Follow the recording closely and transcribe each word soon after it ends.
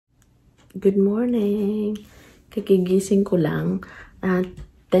Good morning! Kagigising ko lang at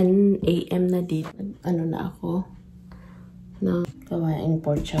 10 AM na dito. Ano na ako? Na kawain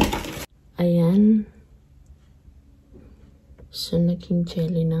pork chop. Ayan. So, naging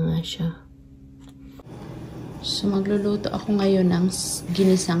jelly na nga siya. So, magluluto ako ngayon ng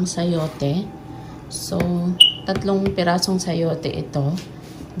ginisang sayote. So, 3 pirasong sayote ito.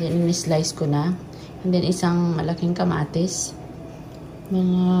 Then, in-slice ko na. And then, isang malaking kamatis.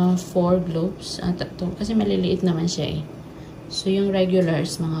 Mga 4 globes. Kasi maliliit naman siya eh. So, yung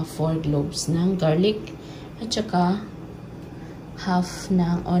regulars, mga 4 globes ng garlic. At saka, half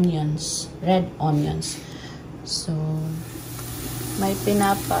ng onions. Red onions. So, may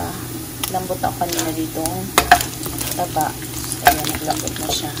lambot ako kanina dito. Taba. Ayan, naglambot na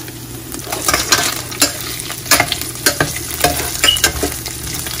siya.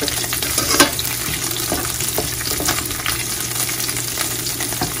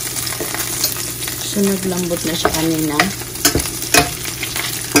 So, naglambot na siya kanina.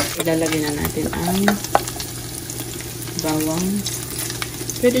 Ilalagay na natin ang bawang.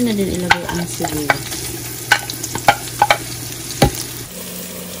 Pwede na din ilagay ang sibuyas.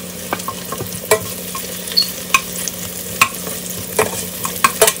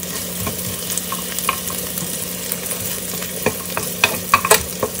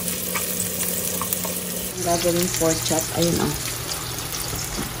 Gagawin pork chop. Ayun o.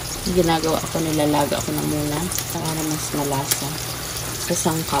 Ginagawa ko, nilalaga ako na muna para mas malasa. Sa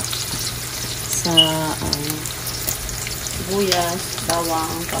sangkap. Sa sibuyas,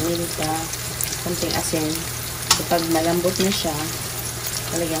 bawang, paminta, konting asin. Kapag malambot na siya,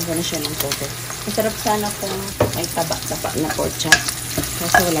 lalagyan ko na siya ng tubig. Masarap sana kung may taba-taba na pork chop.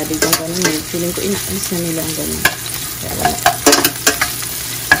 Kasi wala din kong ganun. Feeling ko inaalis na nila ang ganun. Kaya wala.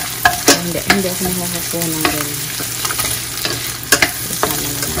 Hindi ako nakakakuha ng ganun. Isama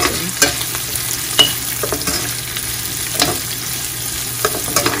na natin.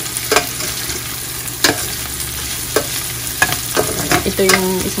 Ito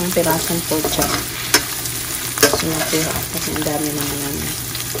yung isang pirasong pork chop. Sinatira kasi ang dami naman namin.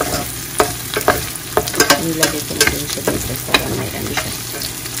 Nilagay ko na din siya dito para may ano siya.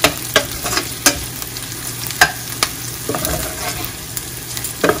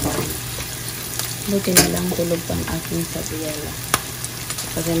 Buti na lang tulog pang aking sabiyala.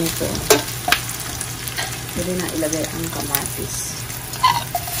 Kapag ganito, pwede na ilagay ang kamatis.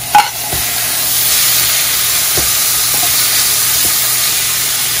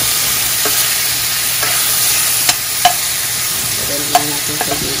 Lagyan na natin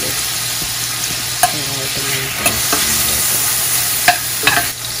sa gilid. Kaya ito na ito.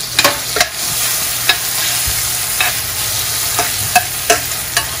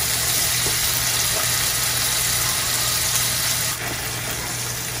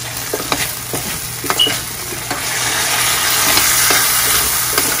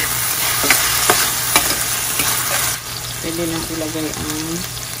 Pwede nang ilagay ang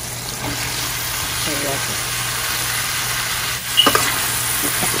sayote.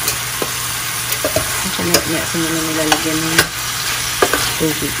 Kasi muna nilalagyan ng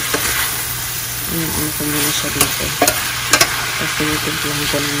tubig. Ano ko muna siya dito. Tapos tinitigyan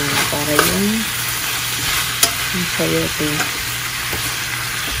ko na muna para yung sayote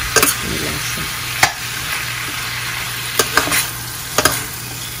nilasa.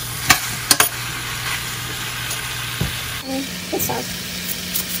 Salt.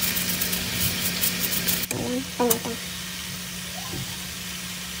 Ayan, tomato.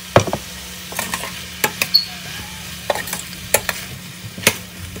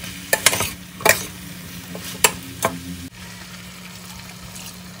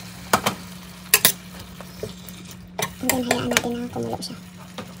 And then, hayaan natin na kumulo siya.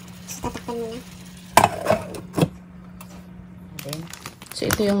 So, tatakpan muna. So,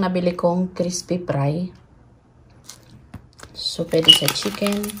 ito yung nabili kong crispy fry. So, pwede sa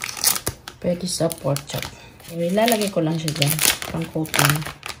chicken, pwede sa pork chop. So, ilalagay ko lang siya dyan, pang coating.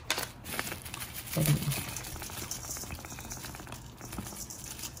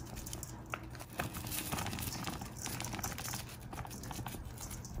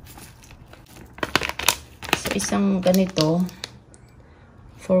 So, isang ganito,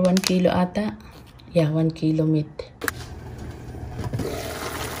 for 1 kilo ata. Yeah, 1 kilo meat.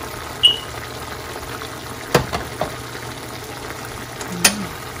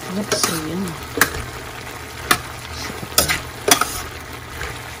 So, yun.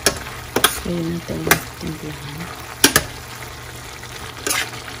 Pwede na ito timplahan.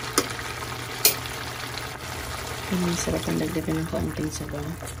 Masarap ang dagdagan ng kaunting sabaw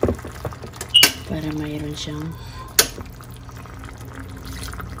para mayroon siyang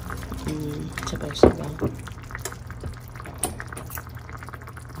Sabaw-sabaw.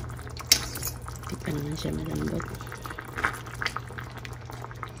 Hindi pa naman siya malambot.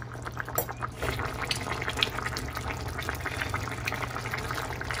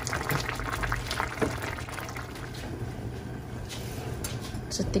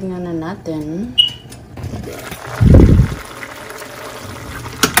 So, tingnan na natin.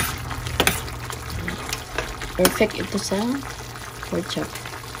 Perfect ito sa pork chop.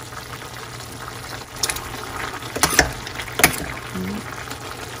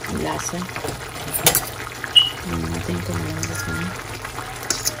 Ang lasa. Natin ito malambot na.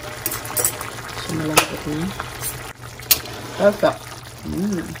 So, malambot na. Perfect.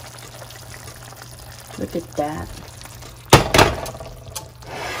 Look at that.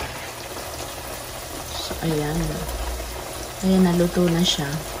 So, ayan. Ayan, naluto na siya.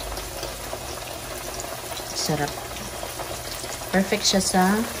 Sarap. Perfect siya sa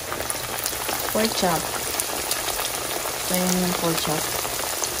pork chop. So, ayan yung pork chop.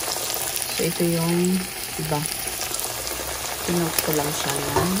 So, ito yung iba. Pinok ko lang siya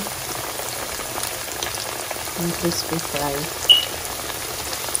ng crispy fry.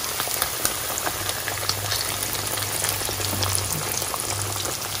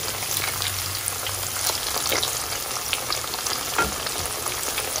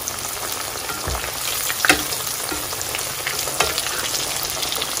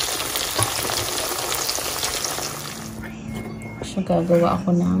 So, gagawa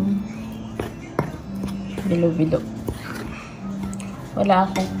ako ng bilo-bilo. Wala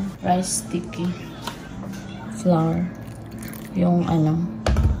akong rice sticky flour. Yung ano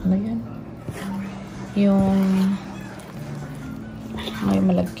yan? Yung may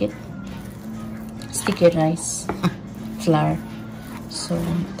malagkit. Sticky rice flour. So,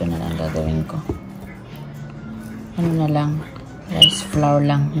 ito na lang gagawin ko. Ano na lang, rice flour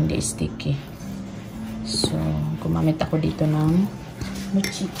lang, hindi sticky. So, gumamit ako dito ng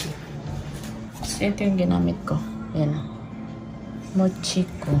mochiko. So, ito yung ginamit ko. Ayan.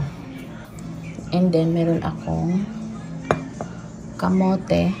 Mochiko. And then, meron akong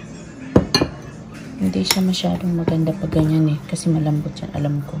kamote. Hindi siya masyadong maganda pag ganyan eh. Kasi malambot yan,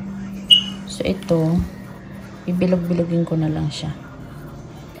 alam ko. So, ito, ibilog-bilogin ko na lang siya.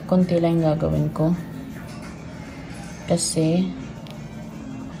 Konti lang yung gagawin ko. Kasi,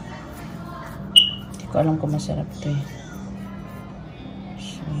 ko alam kung masarap to eh.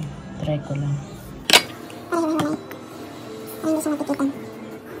 So, try ko lang. Ay, gusto matikitan.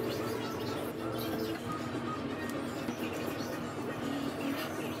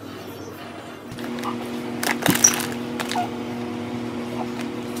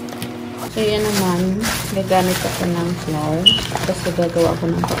 So, yan naman. Gagamit ako ng flour. Tapos, gagawa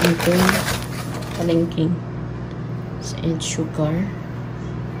ako ng kaunting kalingking. So, and sugar.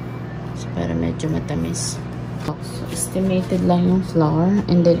 Para medyo matamis. So, estimated lang yung flour.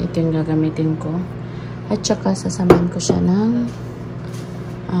 And then, ito yung gagamitin ko. At saka, sasamahan ko siya ng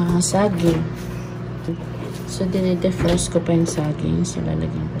saging. So, dinidefrost ko pa yung saging. So,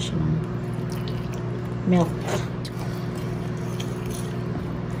 lalagyan ko siya ng milk.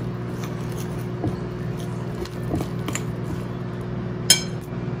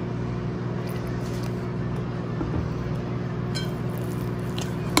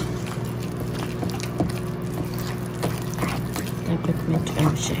 Dapat medyo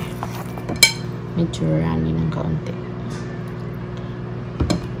ano siya. Medyo runny ng kaunti.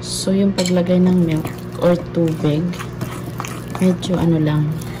 So, yung paglagay ng milk or tubig, medyo ano lang,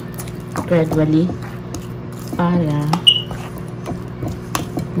 gradually, para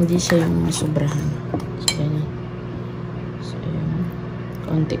hindi siya yung sobrahan. So, ganyan. So, yung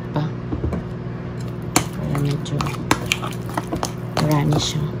kaunti pa. Para medyo runny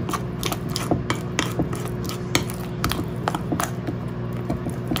siya.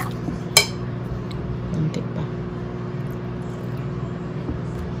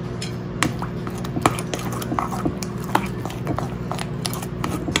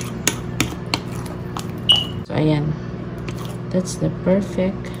 Ayan. That's the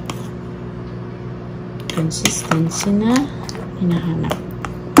perfect consistency na hinahanap.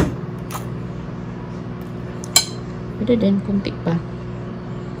 Pwede din, kunti pa.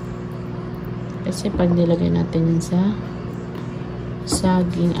 Kasi pag nilagay natin yun sa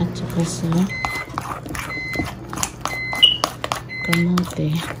saging at saka sa kamote,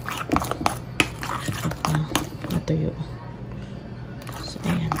 saka matuyo. So,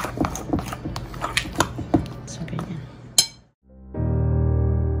 ayan.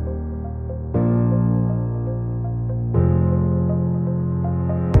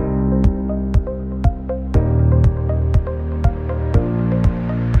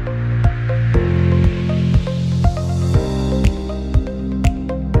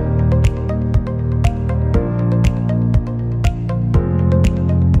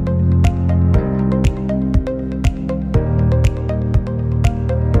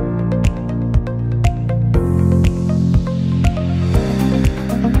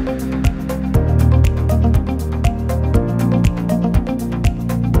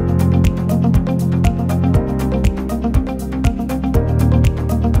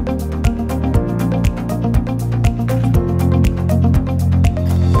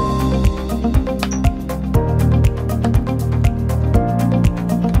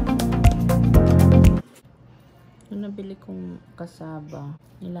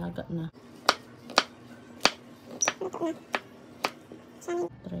 Nilaga na. Luto na. Saan?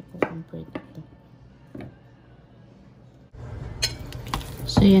 Try ko kung pwede ito.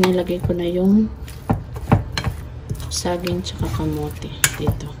 So, yan. Nilagay ko na yung saging tsaka kamote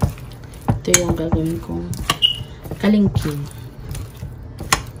dito. Ito yung gagawin kong kalingking.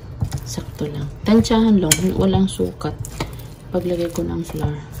 Sakto lang. Tansyahan lang. Walang sukat. Paglagay ko ng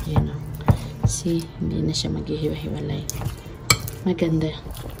flour. Ayan o. See, hindi na siya maghihiwa-hiwalay. Maganda.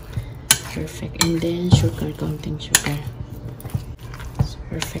 Perfect. And then, sugar. Counting sugar. So,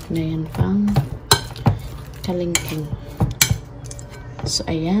 perfect na yan pang kalingking. So,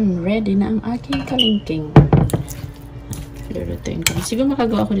 ayan. Ready na ang aking kalingking. Lulutuin ko. Siguro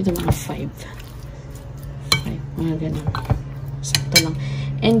makagawa ko dito mga 5. Mga ganun. Sakto lang.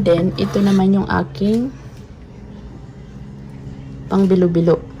 And then, ito naman yung aking pang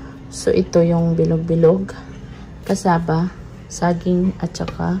bilo-bilo. So, ito yung bilog-bilog. Kasaba, saging, at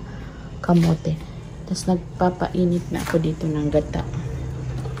saka kamote. Tapos, nagpapainit na ako dito ng gata.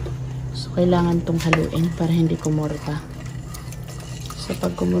 So, kailangan tong haluin para hindi kumurta. So,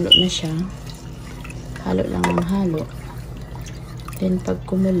 pag kumulo na siya, halo lang ng halo. Then, pag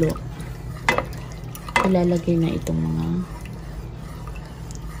kumulo, ilalagay na itong mga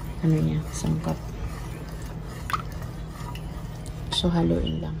ano niya, sangkap. So,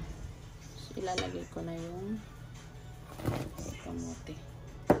 haluin lang. So, ilalagay ko na yung kamote.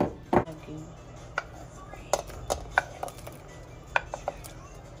 Saging.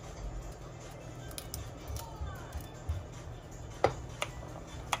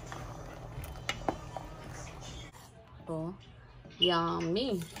 Oh,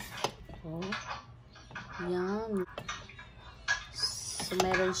 yummy. Oh, yummy. So,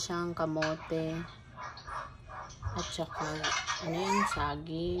 meron siyang kamote at saka ano yung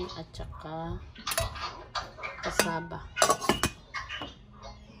saging at saka kasaba.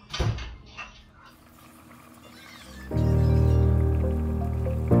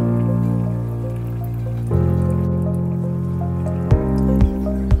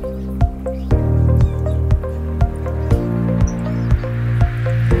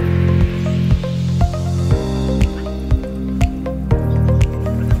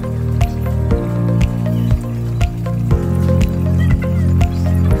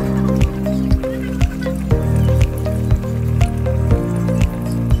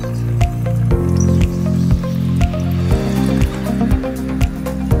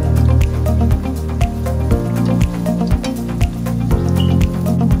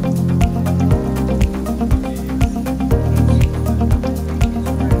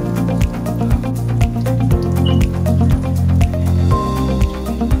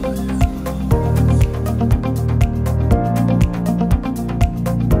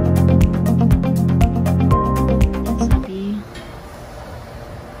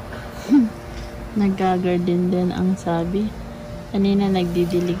 Nag-garden din ang sabi. Kanina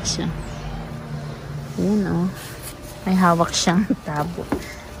nagdidilig siya. Ayan o. May hawak siyang tabo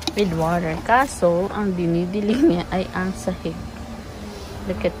with water. Kaso, ang dinidilig niya ay ang sahig.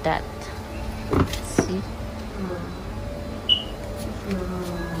 Look at that. See?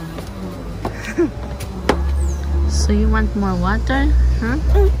 So, you want more water? Huh?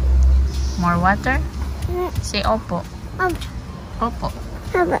 More water? Say opo. Opo.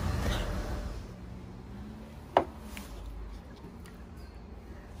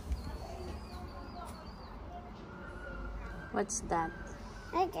 What's that?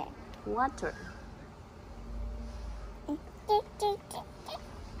 Okay. Water.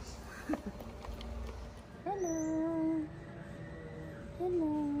 Hello.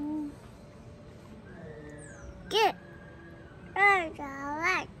 Hello. Get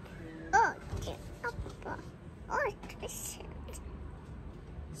right. Oh, get up. Oh,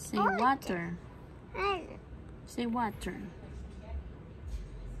 Say water. Say water.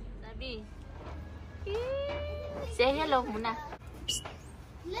 Sabi. Say hello muna.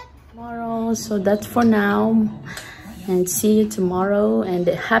 Tomorrow. So that's for now. And see you tomorrow. And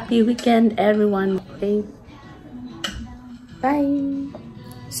happy weekend, everyone. Okay. Bye.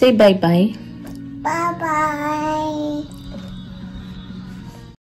 Say bye-bye. Bye-bye.